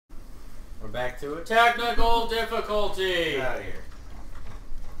We're back to it. Technical difficulty! Get out of here.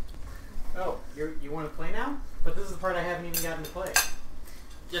 Oh, you want to play now? But this is the part I haven't even gotten to play.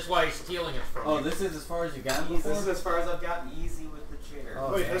 Just why he's stealing it from you. Oh, this is as far as you got This is as far as I've gotten easy with the chair.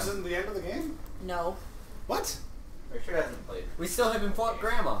 Oh, Wait, damn. this isn't the end of the game? No. What? Are sure hasn't played. We still haven't fought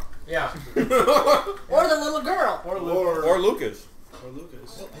Grandma. Yeah. Or the little girl. Or Lucas. Or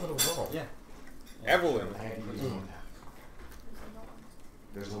Lucas. Little girl. Yeah. Evelyn. I had to use one now.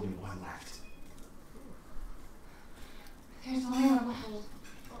 There's only one left. There's only one left.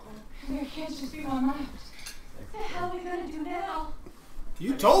 There can't just be one left. What the hell are we gonna do now?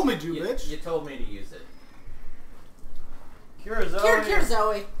 You told me to, You bitch. told me to use it. Cure Zoe. Cure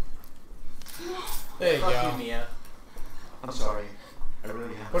Zoe. There you Fuck go. you, Mia. I'm sorry. I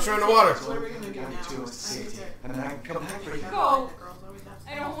really have. Push her in the water. What are we gonna do now? To safety, and then I can come back for you. Go!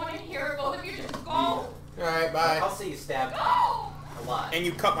 I don't want to hear it. Both of you just go! Alright, bye. I'll see you stab Go! a lot. And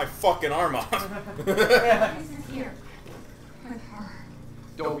you cut my fucking arm off. This is here. With her.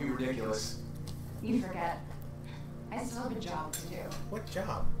 Don't be ridiculous. You forget. I still have a job to do. What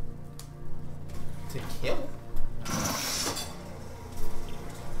job? To kill?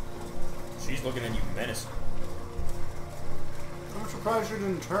 She's looking at you menacing. I'm surprised you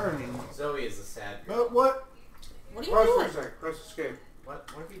didn't turn. Zoe is a sad girl. But what? What are you doing? Press escape. What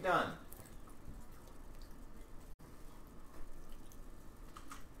have you done?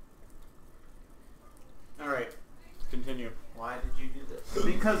 Alright, continue. Why did you do this?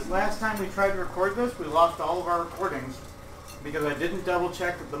 Because last time we tried to record this, we lost all of our recordings. Because I didn't double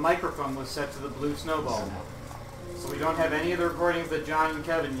check that the microphone was set to the blue snowball. So we don't have any of the recordings that John and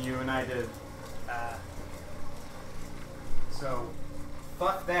Kevin, you and I did. So,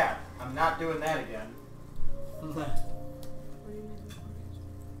 fuck that. I'm not doing that again.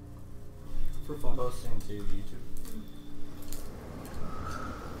 For fun. Posting to YouTube.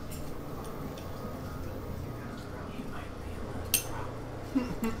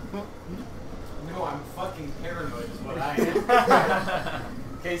 No, I'm fucking paranoid is what I am.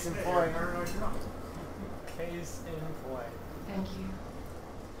 Case in point. Case in point. Thank you.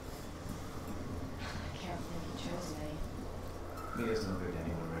 I can't believe you chose me. Mia's no good to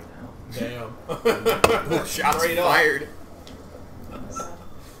anyone right now. Damn. Shots fired.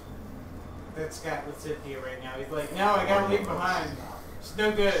 That Scott would sit here right now. He's like, no, I gotta leave behind. It's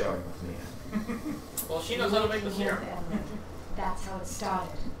no good. Sorry with Mia. Well, she knows how to make the serum. That's how it started.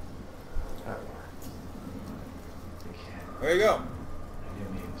 Oh, you can't. There you go. I knew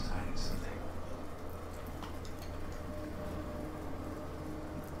Mia was hiding something.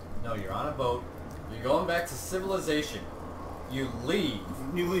 No, you're on a boat. You're going back to civilization. You leave.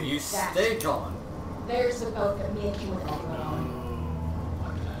 You leave. You stay gone. There's the boat that me and Kim were on.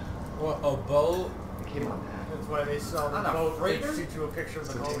 What, a boat? I came on that. That's why they saw the On a boat freighter? next to a picture of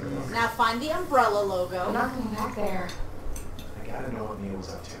the boat. Now find the umbrella logo. I'm not going back there. I gotta know what Mia was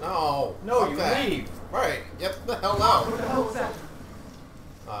up to. No. No, fuck you that. leave. Right. Get the hell out. What the hell was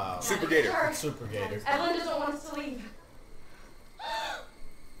that? Super Gator. Sure. Super Gator. Evelyn doesn't want us to leave.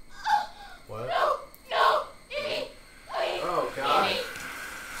 What? No! No! Evie! Please! Oh god. Evie!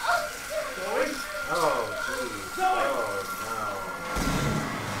 Oh jeez. Oh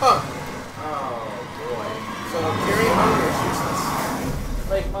Huh. no. Oh So, carry on.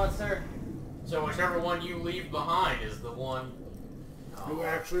 boy. Lake monster. So whichever one you leave behind is the one... Who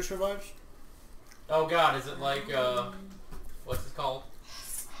actually survives? Oh god, is it like, what's it called?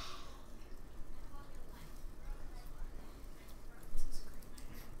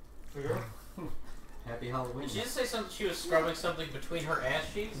 Happy Halloween. Did she just say something? She was scrubbing something between her ass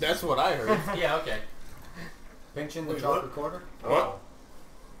cheeks? That's what I heard. Yeah, okay. Pinching the Wait, chalk what? recorder? Oh.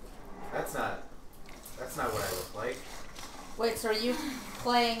 That's not what I look like. Wait, so are you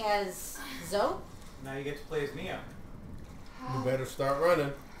playing as Zoe? Now you get to play as Mia. You better start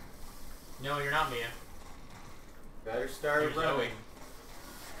running. No, you're not Mia. Better start You're Zoe. running.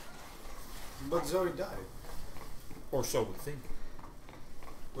 But Zoe died. Or so we think.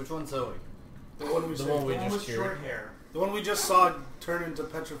 Which one's Zoe? The one we, The one we the one just with cured. short hair. The one we just saw turn into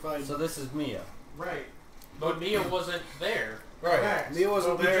petrified. So this is Mia. Right. But Mia wasn't there. Right. Correct. Mia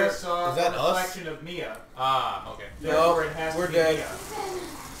wasn't But we there. just saw Is that a us? reflection of Mia. Ah, okay. Therefore, it has we're to be dead. Mia.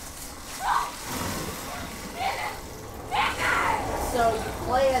 So you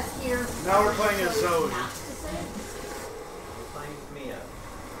play as here. Now we're playing as Zoe. Not to say? We're playing with Mia.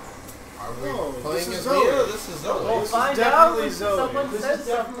 Are we No, playing this is as Zoe. Mia? This is Zoe. Well, Find this is out definitely if Zoe. someone This says is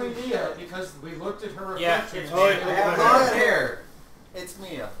definitely something Mia shit. because we looked at her Yeah, reflection. it's Oh, Mia. yeah, I have yeah. long hair. It's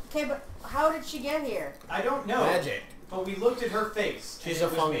Mia. Okay, but how did she get here? I don't know. Magic. But we looked at her face. She's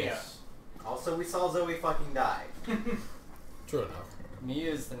and a it was fungus. Mia. Also, we saw Zoe fucking die. True enough.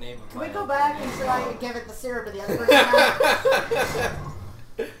 Mia is the name of Can my we go own back name. and so I can give it the syrup to the other person?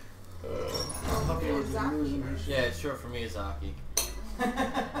 Yeah, it's short for Miyazaki.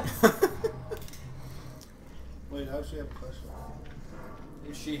 Wait, how'd she have a question?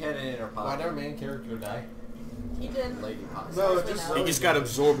 She had it in her Why'd pocket. our main character die? He did. Lady Pox. No, Especially just now. He just got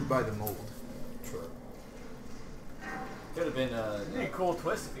absorbed by the mold. True. Could have been It'd be a cool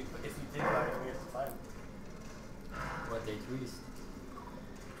twist if you did die and we have to fight him. what they twist.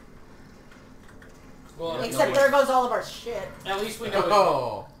 Well, Yeah, Except there goes all of our shit. at least we know.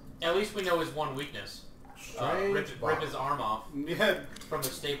 Oh, At least we know his one weakness. strange. Rip his arm off Yeah. from the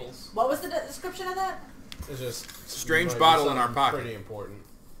stables. What was the description of that? It's just Strange might be bottle in our something pocket. Pretty important.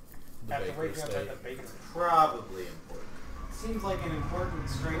 The After baker waking up estate. at the bacon. Probably important. Seems like an important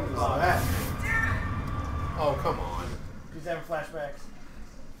string to Oh, that. Oh, come on. He's having flashbacks.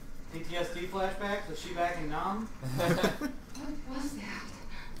 PTSD flashbacks? Was she back in Nam? What was that?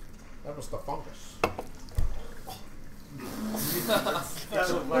 That was the fungus. That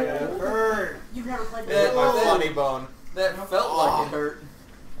looked like a Hurt. You've never played Yeah, this. my Funny bone. That felt like it hurt.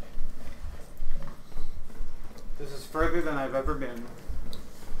 This is further than I've ever been.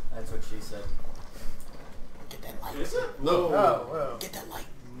 That's what she said. Get that light. Is it? No. Oh, whoa. Get that light.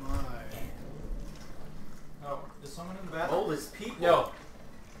 My. Oh, is someone in the bathroom? Old as people. No.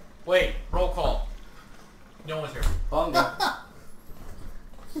 Wait. Roll call. No one's here. Bunga.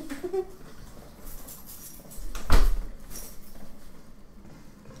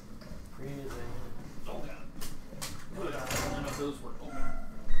 Freezing. Oh god. Good. None of those were open.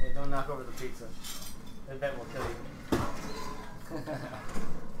 Hey, don't knock over the pizza. The vent will kill you.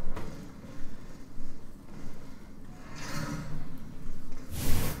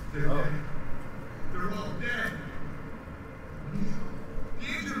 They're dead. They're all dead. The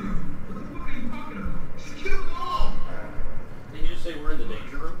engine room. What the fuck are you talking about? She killed them all. Did you just say we're in the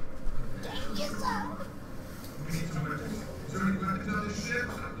danger room? We need somewhere to. Is there any way I can tell this shit? I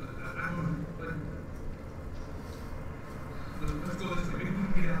don't know. Let's go this way. Maybe we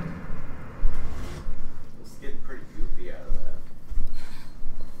can get out. It's getting pretty goopy out of that.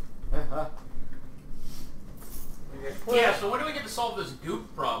 Yeah, so when do we get to solve this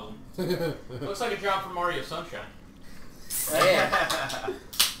goop problem? Looks like a job for Mario Sunshine. Yeah.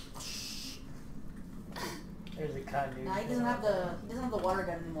 There's a continuity. Now he doesn't have the water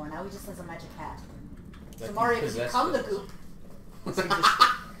gun anymore. Now he just has a magic hat. That So Mario can possessed become the us. goop.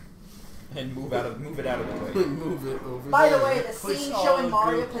 And move it out of the way. Move it over By the there. way, the Push scene all showing the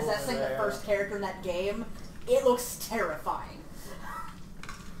Mario goop over possessing the there. first character in that game, it looks terrifying.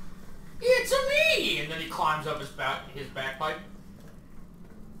 It's a me! And then he climbs up his backpipe.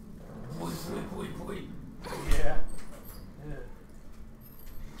 Yeah.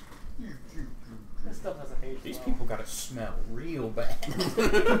 This stuff doesn't age These well. people gotta smell real bad.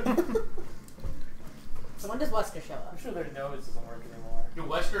 So when does Wesker show up? I'm sure their nose doesn't work anymore. Dude,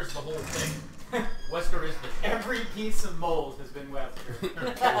 Wesker's the whole thing. Wesker is the shit. Every piece of mold has been Wesker.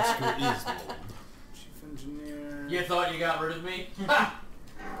 Wesker is mold. Chief engineer. You thought you got rid of me?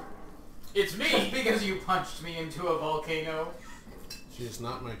 It's Just me! because you punched me into a volcano. She is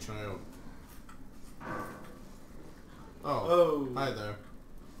not my child. Oh. Oh. Hi there.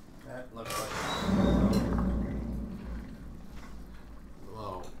 That looks like.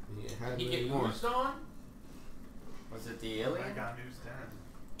 Oh, he had He me get anymore. goosed on? Was it the alien? news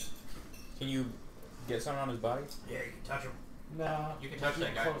 10. Can you get something on his body? Yeah, you can touch him. No. You can touch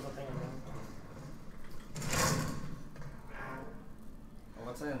that guy. Close the thing again. Oh,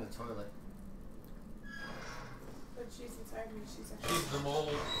 what's that in the toilet? But she's inside me. She's a She's the mole.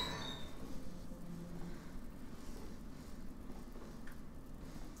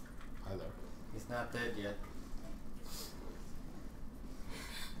 Hi there. He's not dead yet.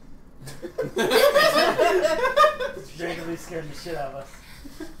 It's regularly scared the shit out of us.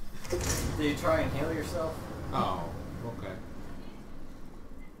 Did you try and heal yourself? Oh, okay.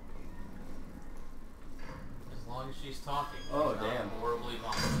 As long as she's talking. Oh, she's not damn. horribly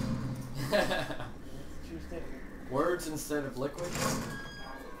vomiting. True statement. Words instead of liquid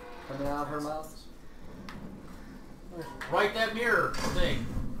coming out of her mouth. Write that mirror thing.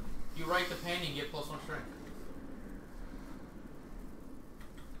 You write the painting, you get +1 strength.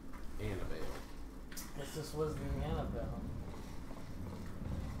 Annabelle. Guess this was the Annabelle.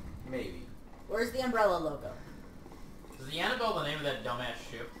 Maybe. Where's the umbrella logo? Is the Annabelle the name of that dumbass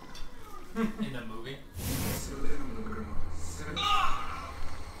ship in the movie?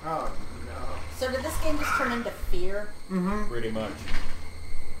 Oh no. So did this game just turn into Fear? Mm-hmm. Pretty much.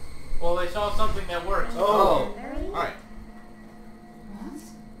 Well, they saw something that worked. Oh. Alright.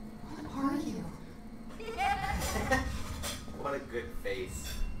 What are you? What a good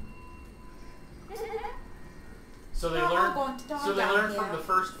face. So they We're all learned. going to die So they down learned here. from the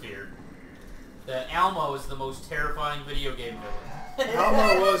first fear that Almo is the most terrifying video game villain.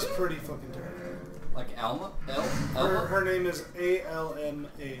 Alma was pretty fucking terrible. Like Alma? Her name is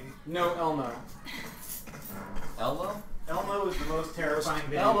A-L-M-A. No, Elmo. Elmo? Elmo is the most terrifying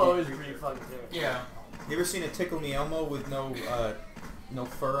video Elmo game is creature. pretty fucking terrible. Yeah. You ever seen a Tickle Me Elmo with no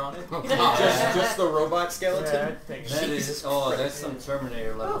fur on it? Oh, just the robot Yeah, skeleton? I think That Jesus is, oh, Christ. that's some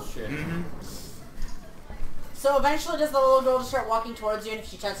Terminator level shit. Mm-hmm. So eventually, does the little girl just start walking towards you, and if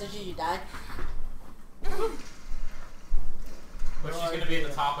she touches you, you die? But she's gonna be at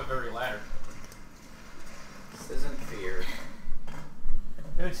the top of every ladder. This isn't fear.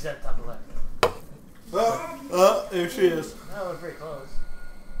 Maybe she's at the top of the left. There she is. Oh, we're pretty close.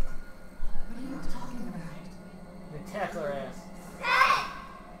 What are you talking about? They tackle her ass.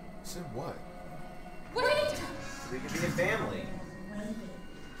 Said what? Wait! We could be a family.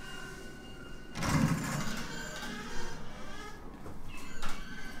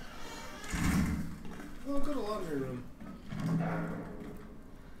 Well, go to the laundry room.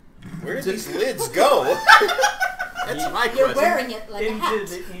 Where did these lids go? That's my You're question. wearing it like a Into hat.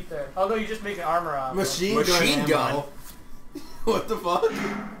 the ether. Although you just make an armor out of it. Machine gun. Ammo. What the fuck?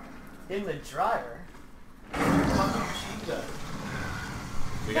 In the dryer. Fucking machine gun.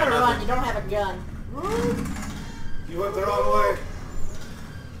 You gotta run, you don't have a gun. You went the wrong way.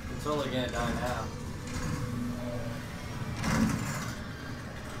 It's only gonna die now.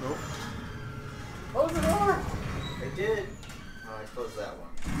 Nope. Close the door! I did. Oh, I closed that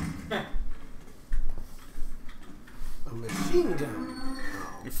one. A machine gun.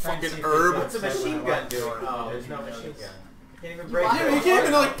 You fucking herb. What's a machine gun doing? Oh, there's no machine gun. You can't even break want it. it? You can't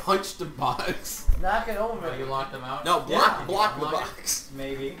even like punch the box. Knock it over. But you lock them out? No, block Yeah. the Block it? box.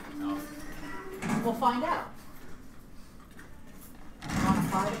 Maybe. No. We'll find out. You wanna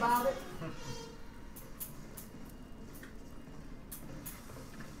fight about it?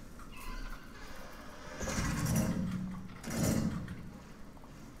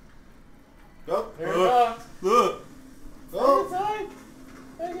 Oh, Here it comes. look. Oh.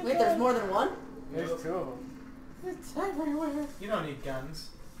 Wait, there's more than one? There's two of them. It's everywhere. You don't need guns.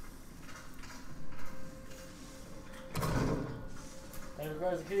 There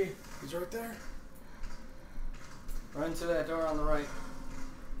goes the key. He's right there. Run to that door on the right.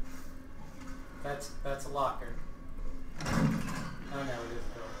 That's a locker. Oh no, it is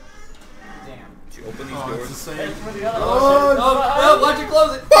a door. Damn. Did you open these Oh, it's doors? the same. Here's for the other Oh, one. Oh, no, watch it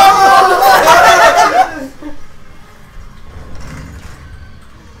close it!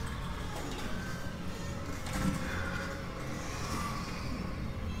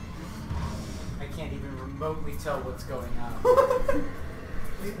 I can't even remotely tell what's going on.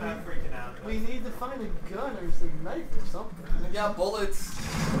 He's not freaking out. We need to find a gun or some knife or something. We got bullets.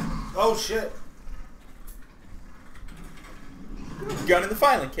 Oh shit. Gun in the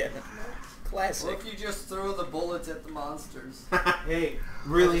filing cabinet. What Classic. if you just throw the bullets at the monsters? Hey,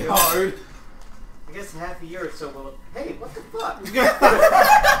 Really hard. I guess in half a year or so we'll... Hey, what the fuck?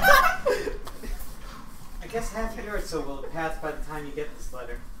 I guess half a year or so will have passed by the time you get this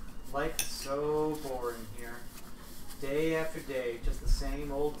letter. Life is so boring here. Day after day, just the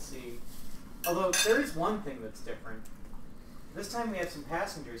same old sea. Although, there is one thing that's different. This time we have some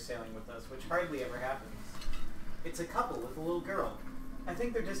passengers sailing with us, which hardly ever happens. It's a couple with a little girl. I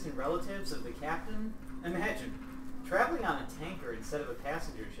think they're distant relatives of the captain. Imagine, traveling on a tanker instead of a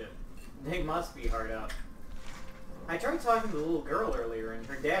passenger ship. They must be hard up. I tried talking to the little girl earlier, and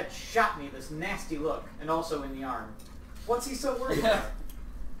her dad shot me this nasty look, and also in the arm. What's he so worried about?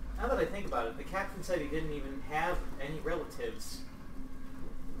 Now that I think about it, the captain said he didn't even have any relatives.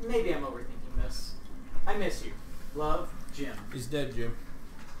 Maybe I'm overthinking this. I miss you. Love, Jim. He's dead, Jim.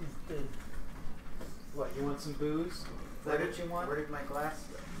 He's dead. What, you want some booze? Is that what you want? Where did my glass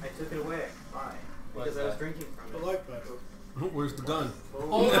go? I took it away. Why? Because I was drinking from The it. light back. Where's the gun? Pull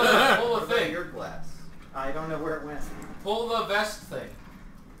What the about thing. your glass? I don't know where it went. Pull the vest thing.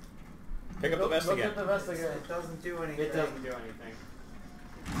 Pick up the vest Look again. at the vest again. It doesn't do anything. It doesn't do anything.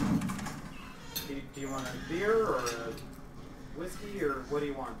 Do you want a beer or a whiskey or what do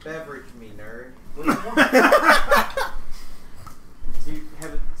you want? Beverage me, nerd. What do you want? Do you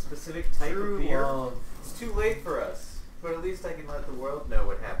have a specific type True of beer? love. It's too late for us, but at least I can let the world know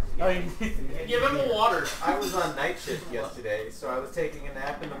what happened. Oh, Give him the water. I was on night shift yesterday, so I was taking a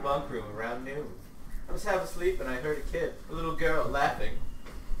nap in the bunk room around noon. I was half asleep and I heard a kid, a little girl, laughing.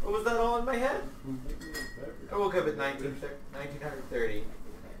 What was that all in my head? I woke up at 1930.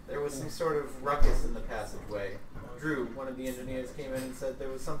 There was some sort of ruckus in the passageway. Drew, one of the engineers, came in and said there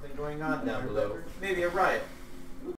was something going on down below. Maybe a riot.